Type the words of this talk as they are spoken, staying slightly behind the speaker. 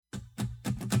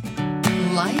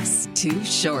Life's too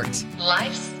short.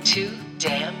 Life's too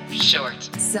damn short.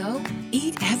 So,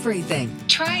 eat everything.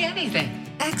 Try anything.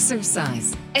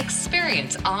 Exercise.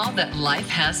 Experience all that life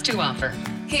has to offer.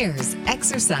 Here's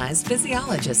exercise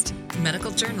physiologist,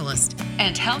 medical journalist,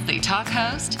 and healthy talk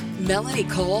host, Melanie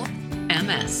Cole,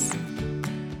 MS.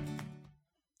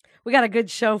 We got a good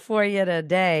show for you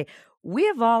today. We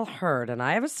have all heard, and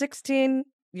I have a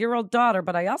 16-year-old daughter,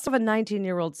 but I also have a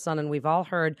 19-year-old son, and we've all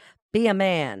heard, be a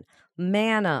man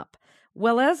up.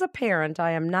 Well, as a parent,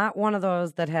 I am not one of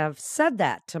those that have said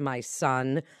that to my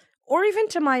son or even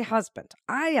to my husband.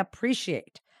 I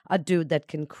appreciate a dude that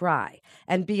can cry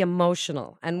and be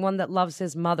emotional and one that loves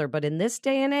his mother. But in this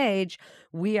day and age,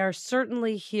 we are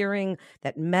certainly hearing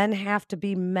that men have to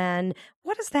be men.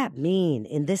 What does that mean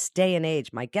in this day and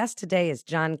age? My guest today is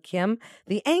John Kim,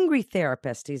 the Angry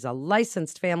Therapist. He's a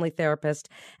licensed family therapist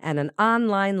and an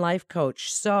online life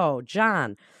coach. So,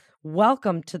 John,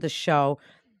 welcome to the show.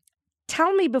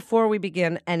 Tell me before we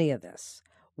begin any of this,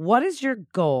 what is your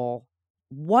goal?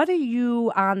 What are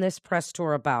you on this press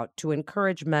tour about to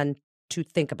encourage men to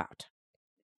think about?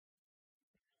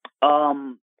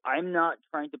 I'm not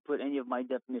trying to put any of my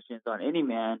definitions on any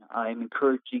man. I'm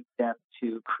encouraging them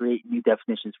to create new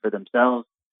definitions for themselves.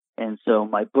 And so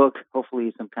my book, hopefully,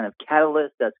 is some kind of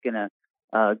catalyst that's going to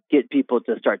get people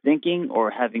to start thinking or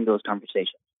having those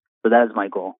conversations. So that is my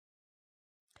goal.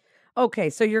 Okay,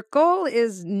 so your goal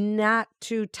is not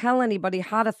to tell anybody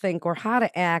how to think or how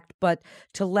to act, but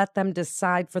to let them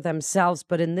decide for themselves.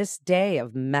 But in this day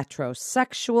of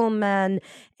metrosexual men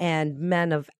and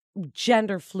men of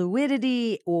gender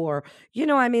fluidity, or,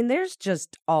 there's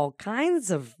just all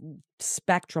kinds of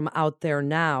spectrum out there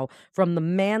now, from the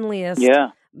manliest,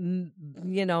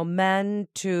 men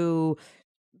to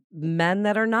men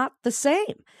that are not the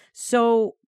same.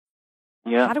 So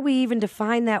how do we even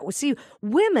define that? See,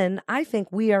 women, I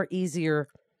think we are easier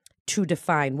to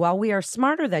define. While we are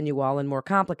smarter than you all and more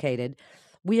complicated,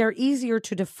 we are easier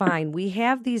to define. We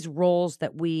have these roles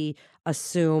that we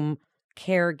assume: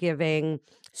 caregiving,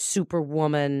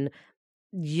 superwoman,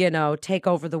 take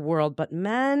over the world. But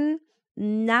men,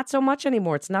 not so much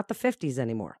anymore. It's not the 50s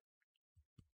anymore.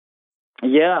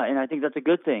 Yeah, and I think that's a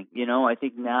good thing. I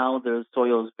think now the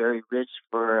soil is very rich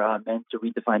for men to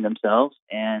redefine themselves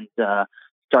and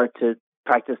start to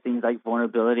practice things like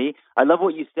vulnerability. I love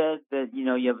what you said that,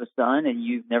 you have a son and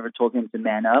you've never told him to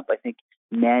man up. I think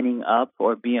manning up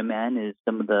or be a man is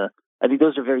I think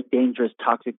those are very dangerous,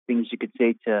 toxic things you could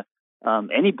say to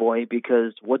any boy,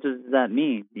 because what does that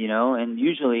mean, And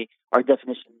usually our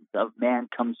definition of man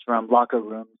comes from locker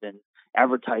rooms and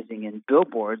advertising and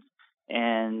billboards.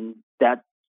 And that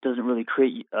doesn't really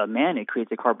create a man. It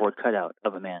creates a cardboard cutout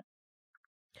of a man.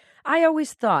 I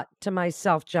always thought to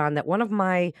myself, John, that one of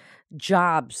my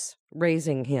jobs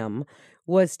raising him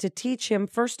was to teach him,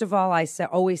 first of all,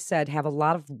 always said, have a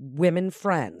lot of women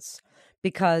friends,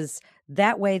 because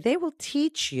that way they will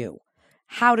teach you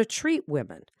how to treat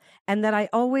women. And that I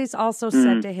always also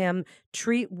said to him,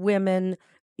 treat women,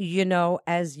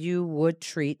 as you would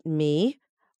treat me,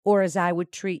 or as I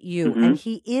would treat you. Mm-hmm. And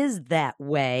he is that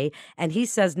way. And he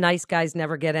says nice guys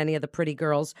never get any of the pretty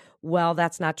girls. Well,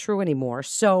 that's not true anymore.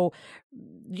 So,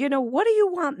 what do you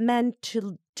want men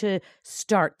to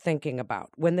start thinking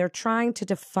about when they're trying to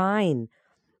define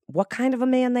what kind of a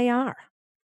man they are?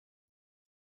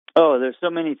 Oh, there's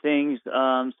so many things.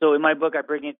 So in my book, I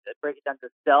break it down to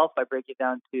self. I break it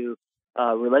down to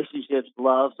relationships,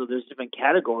 love. So there's different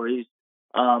categories.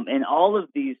 And all of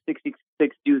these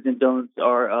 66 do's and don'ts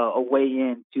are a way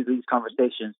into these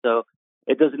conversations. So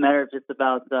it doesn't matter if it's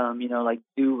about, like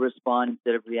do, respond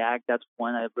instead of react. That's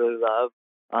one I really love.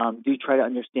 Do try to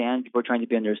understand. People are trying to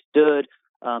be understood.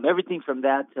 Everything from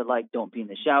that to like don't be in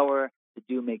the shower, to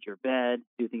do make your bed,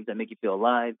 do things that make you feel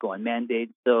alive, go on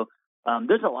mandates. So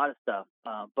there's a lot of stuff.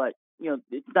 But,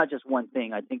 it's not just one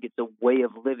thing. I think it's a way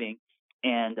of living.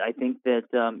 And I think that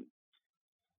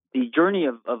the journey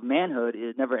of manhood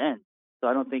never ends. So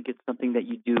I don't think it's something that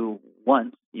you do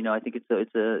once. I think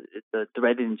it's a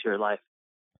thread into your life.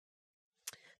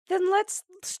 Then let's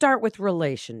start with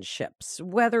relationships,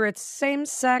 whether it's same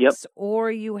sex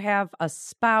or you have a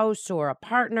spouse or a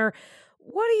partner.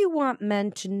 What do you want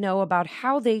men to know about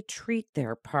how they treat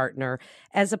their partner,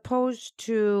 as opposed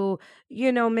to,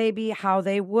 maybe how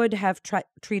they would have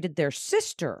treated their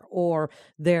sister or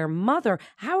their mother?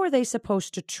 How are they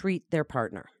supposed to treat their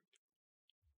partner?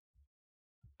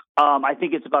 I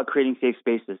think it's about creating safe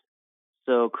spaces.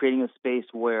 So creating a space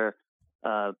where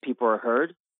people are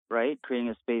heard, right? Creating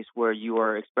a space where you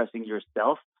are expressing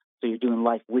yourself. So you're doing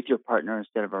life with your partner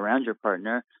instead of around your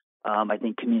partner. I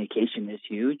think communication is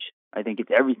huge. I think it's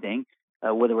everything.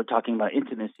 whether we're talking about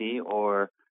intimacy or,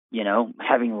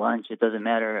 having lunch. It doesn't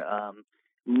matter.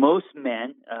 Most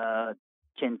men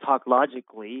can talk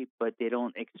logically, but they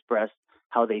don't express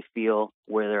how they feel,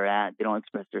 where they're at. They don't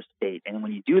express their state. And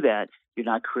when you do that, you're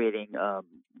not creating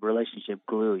relationship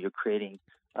glue. You're creating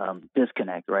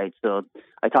disconnect, right? So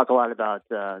I talk a lot about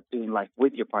doing life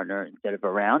with your partner instead of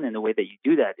around. And the way that you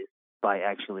do that is by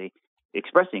actually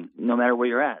expressing, no matter where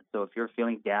you're at. So if you're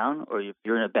feeling down or if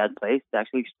you're in a bad place, to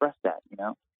actually express that.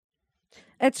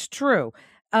 It's true.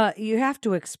 You have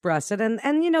to express it. And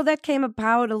that came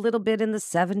about a little bit in the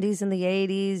 70s and the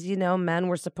 80s. Men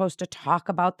were supposed to talk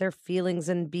about their feelings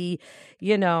and be,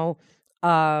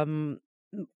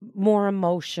 more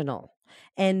emotional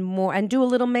and do a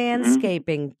little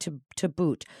manscaping to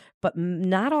boot. But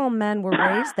not all men were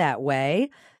raised that way.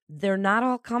 They're not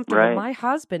all comfortable. Right. My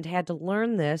husband had to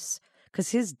learn this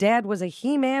because his dad was a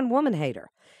He-Man woman hater.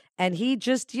 And he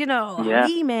just,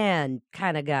 He-Man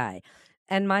kind of guy.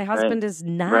 And my husband is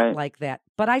not like that.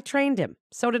 But I trained him.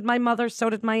 So did my mother. So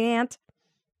did my aunt.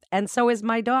 And so is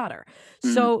my daughter.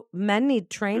 So men need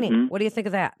training. What do you think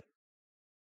of that?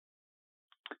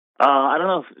 I don't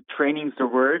know if training's the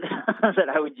word that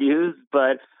I would use,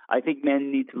 but I think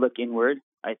men need to look inward.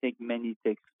 I think men need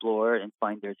to explore and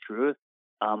find their truth.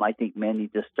 I think men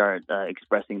need to start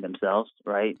expressing themselves,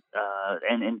 right?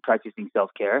 And practicing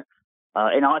self-care.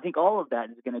 And I think all of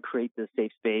that is going to create this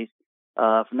safe space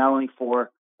not only for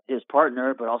his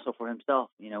partner, but also for himself,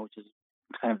 which is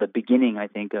kind of the beginning, I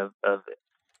think, of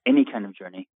any kind of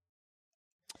journey.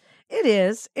 It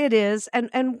is.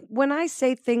 And when I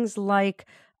say things like,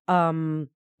 when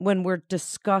we're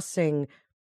discussing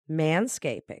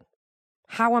manscaping,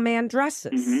 how a man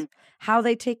dresses, how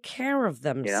they take care of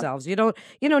themselves. Now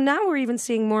we're even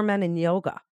seeing more men in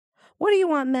yoga. What do you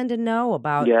want men to know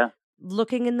about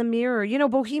looking in the mirror?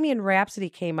 Bohemian Rhapsody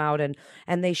came out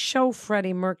and they show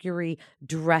Freddie Mercury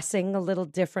dressing a little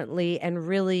differently and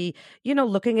really,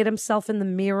 looking at himself in the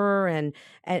mirror. And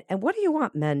what do you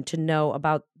want men to know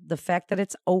about the fact that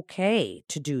it's okay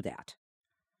to do that?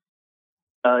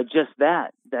 Just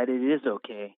that it is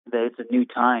okay, that it's a new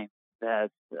time,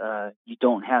 that you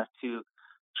don't have to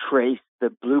trace the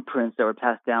blueprints that were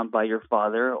passed down by your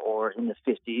father or in the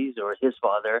 50s or his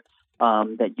father,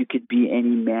 that you could be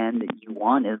any man that you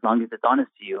want as long as it's honest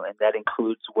to you. And that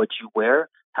includes what you wear,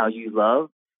 how you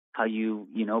love, how you,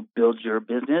 build your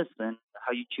business, and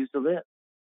how you choose to live.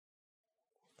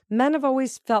 Men have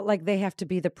always felt like they have to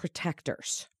be the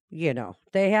protectors.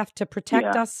 They have to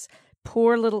protect us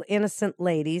poor little innocent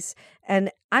ladies.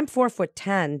 And I'm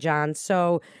 4'10", John.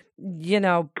 So,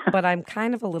 but I'm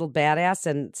kind of a little badass.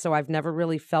 And so I've never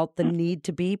really felt the need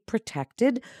to be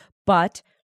protected. But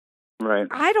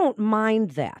I don't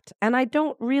mind that. And I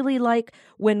don't really like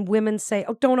when women say,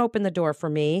 oh, don't open the door for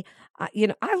me. I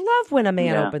love when a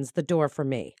man opens the door for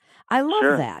me. I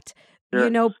love that.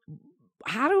 Sure.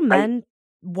 How do men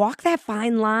walk that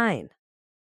fine line?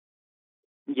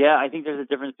 Yeah, I think there's a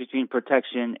difference between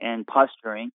protection and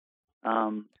posturing.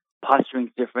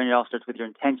 Posturing's different. It all starts with your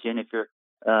intention. If you're,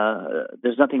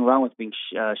 there's nothing wrong with being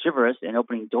chivalrous and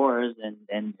opening doors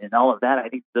and all of that. I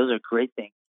think those are great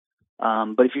things.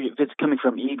 But if it's coming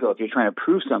from ego, if you're trying to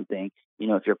prove something,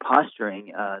 if you're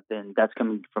posturing, then that's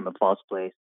coming from a false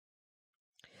place.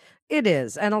 It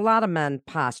is, and a lot of men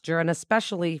posture, and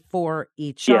especially for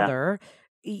each other.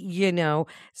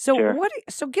 So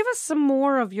so give us some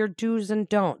more of your do's and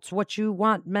don'ts, what you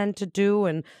want men to do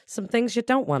and some things you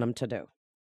don't want them to do.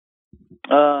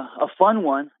 A fun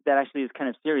one that actually is kind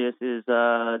of serious is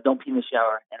don't pee in the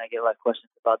shower. And I get a lot of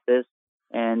questions about this.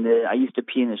 And I used to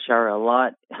pee in the shower a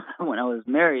lot when I was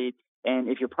married. And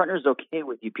if your partner is okay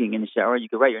with you peeing in the shower, you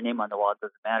can write your name on the wall. It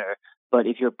doesn't matter. But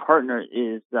if your partner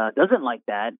doesn't like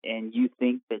that and you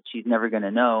think that she's never going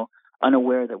to know,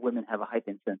 unaware that women have a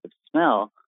heightened sense of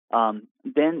smell,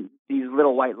 then these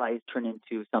little white lies turn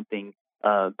into something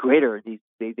greater.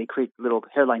 They create little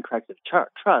hairline cracks of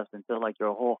trust until like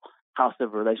your whole house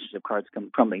of relationship cards come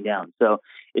crumbling down. So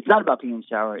it's not about being in the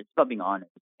shower. It's about being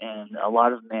honest. And a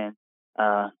lot of men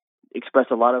express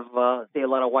say a lot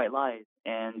of white lies,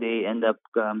 and they end up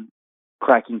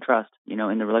cracking trust, in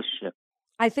the relationship.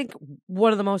 I think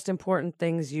one of the most important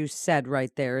things you said right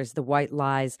there is the white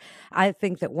lies. I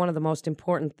think that one of the most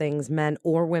important things men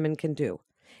or women can do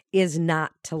is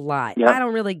not to lie. Yep. I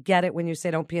don't really get it when you say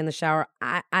don't pee in the shower.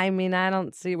 I mean, I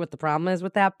don't see what the problem is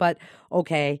with that, but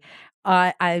okay.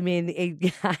 I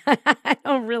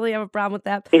don't really have a problem with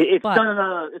that.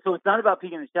 No. So it's not about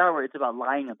peeing in the shower. It's about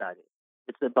lying about it.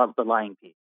 It's about the lying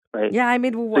piece, right? Yeah,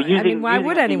 why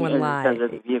would anyone lie? As a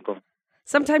vehicle.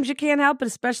 Sometimes you can't help it,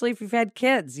 especially if you've had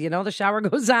kids. The shower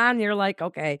goes on, you're like,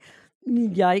 okay,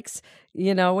 Yikes.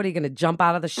 What are you going to jump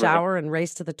out of the shower and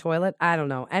race to the toilet? I don't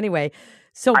know. Anyway,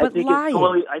 so, but lying.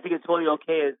 I think it's totally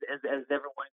okay as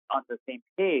everyone on the same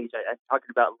page. I'm talking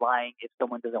about lying if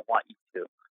someone doesn't want you to.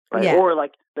 Right? Yeah. Or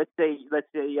like, let's say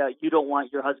you don't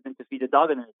want your husband to feed a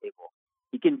dog under the table.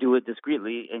 He can do it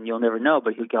discreetly and you'll never know,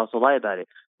 but he can also lie about it.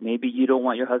 Maybe you don't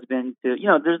want your husband to,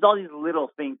 there's all these little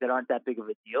things that aren't that big of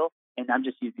a deal. And I'm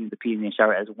just using the peeing in the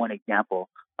shower as one example.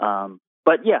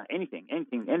 But yeah, anything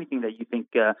that you think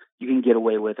you can get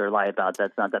away with or lie about,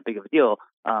 that's not that big of a deal.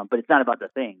 But it's not about the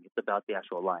thing; it's about the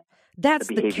actual lying. That's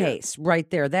the case right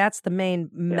there. That's the main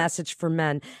message for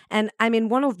men. And I mean,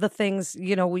 one of the things,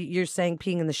 you're saying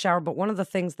peeing in the shower, but one of the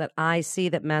things that I see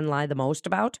that men lie the most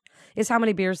about is how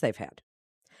many beers they've had.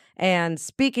 And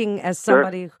speaking as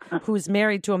somebody who's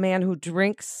married to a man who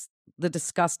drinks the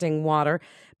disgusting water,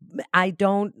 I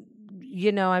don't,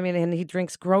 and he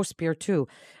drinks gross beer too.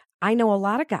 I know a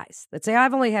lot of guys that say,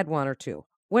 I've only had one or two,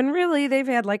 when really they've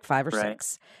had like 5 or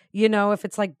 6. If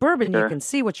it's like bourbon, you can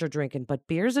see what you're drinking, but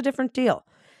beer's a different deal.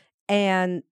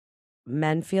 And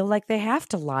men feel like they have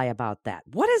to lie about that.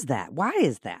 What is that? Why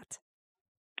is that?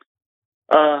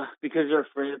 Because they're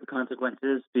afraid of the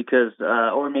consequences,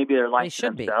 or maybe they're lying to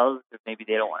themselves, or maybe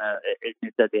they don't want to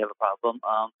admit that they have a problem.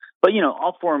 But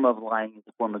all form of lying is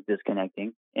a form of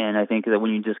disconnecting. And I think that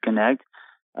when you disconnect,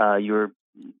 you're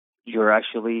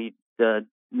actually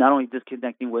not only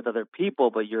disconnecting with other people,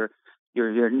 but you're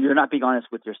not being honest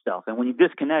with yourself. And when you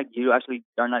disconnect, you actually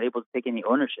are not able to take any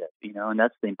ownership, and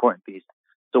that's the important piece.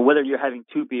 So whether you're having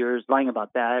 2 beers, lying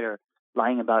about that, or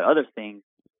lying about other things,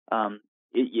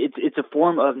 it's a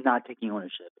form of not taking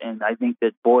ownership. And I think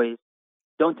that boys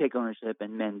don't take ownership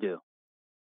and men do.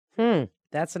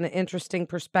 That's an interesting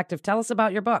perspective. Tell us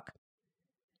about your book.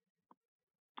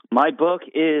 My book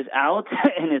is out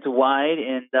and it's wide.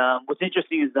 And what's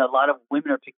interesting is that a lot of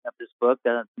women are picking up this book.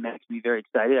 That makes me very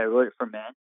excited. I wrote it for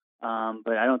men.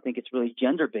 But I don't think it's really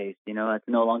gender-based. It's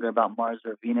no longer about Mars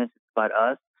or Venus. It's about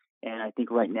us. And I think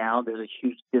right now there's a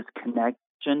huge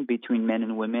disconnection between men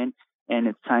and women. And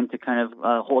it's time to kind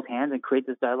of hold hands and create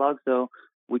this dialogue so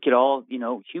we could all,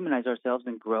 humanize ourselves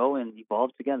and grow and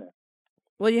evolve together.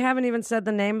 Well, you haven't even said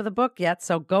the name of the book yet,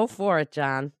 so go for it,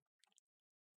 John.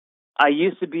 I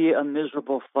used to be a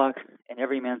miserable fuck, and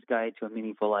every man's guide to a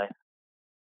meaningful life.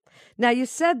 Now, you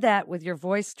said that with your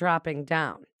voice dropping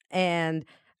down. And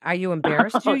are you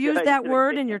embarrassed you used that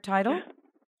word in your title?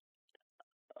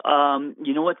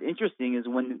 What's interesting is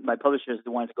when my publishers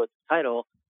wanted to go to the title,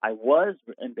 I was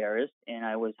embarrassed and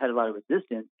I had a lot of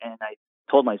resistance, and I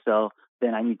told myself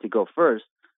then I need to go first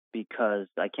because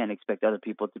I can't expect other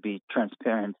people to be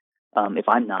transparent if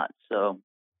I'm not. So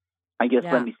I guess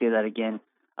let me say that again.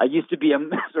 I used to be a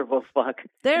miserable fuck.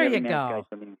 There you go. Guide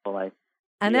to a meaningful life.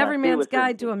 And every man's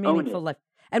guide to a meaningful life.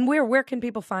 And where can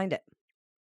people find it?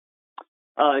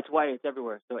 It's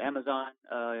everywhere. So Amazon,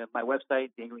 my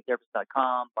website,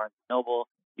 theangrytherapist.com, Barnes & Noble.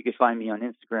 You can find me on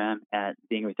Instagram at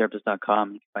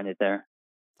theangrytherapist.com. You can find it there.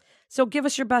 So give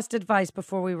us your best advice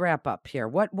before we wrap up here.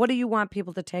 What do you want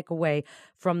people to take away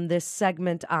from this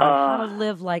segment on how to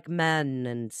live like men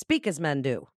and speak as men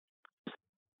do?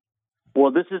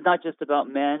 Well, this is not just about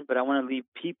men, but I want to leave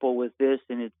people with this,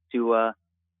 and it's to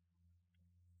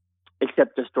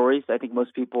accept their stories. I think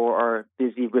most people are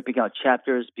busy ripping out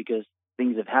chapters because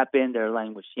things have happened. They're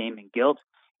aligned with shame and guilt.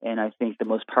 And I think the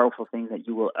most powerful thing that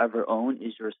you will ever own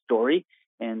is your story.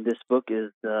 And this book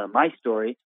is my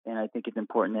story. And I think it's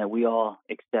important that we all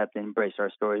accept and embrace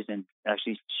our stories and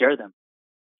actually share them.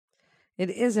 It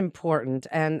is important.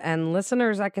 And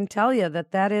listeners, I can tell you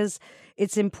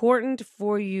it's important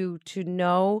for you to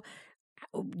know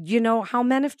how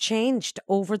men have changed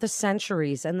over the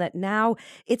centuries, and that now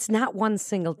it's not one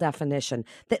single definition,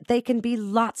 that they can be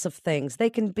lots of things. They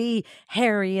can be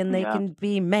hairy and they can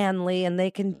be manly and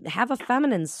they can have a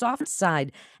feminine soft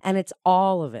side, and it's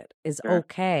all of it is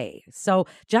okay. So,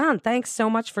 John, thanks so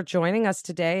much for joining us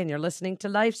today, and you're listening to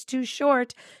Life's Too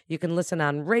Short. You can listen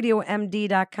on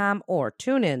RadioMD.com or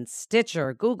tune in,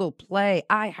 Stitcher, Google Play,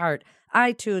 iHeart,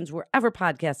 iTunes, wherever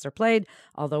podcasts are played,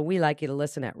 although we like you to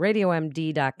listen at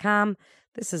RadioMD.com.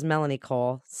 This is Melanie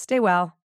Cole. Stay well.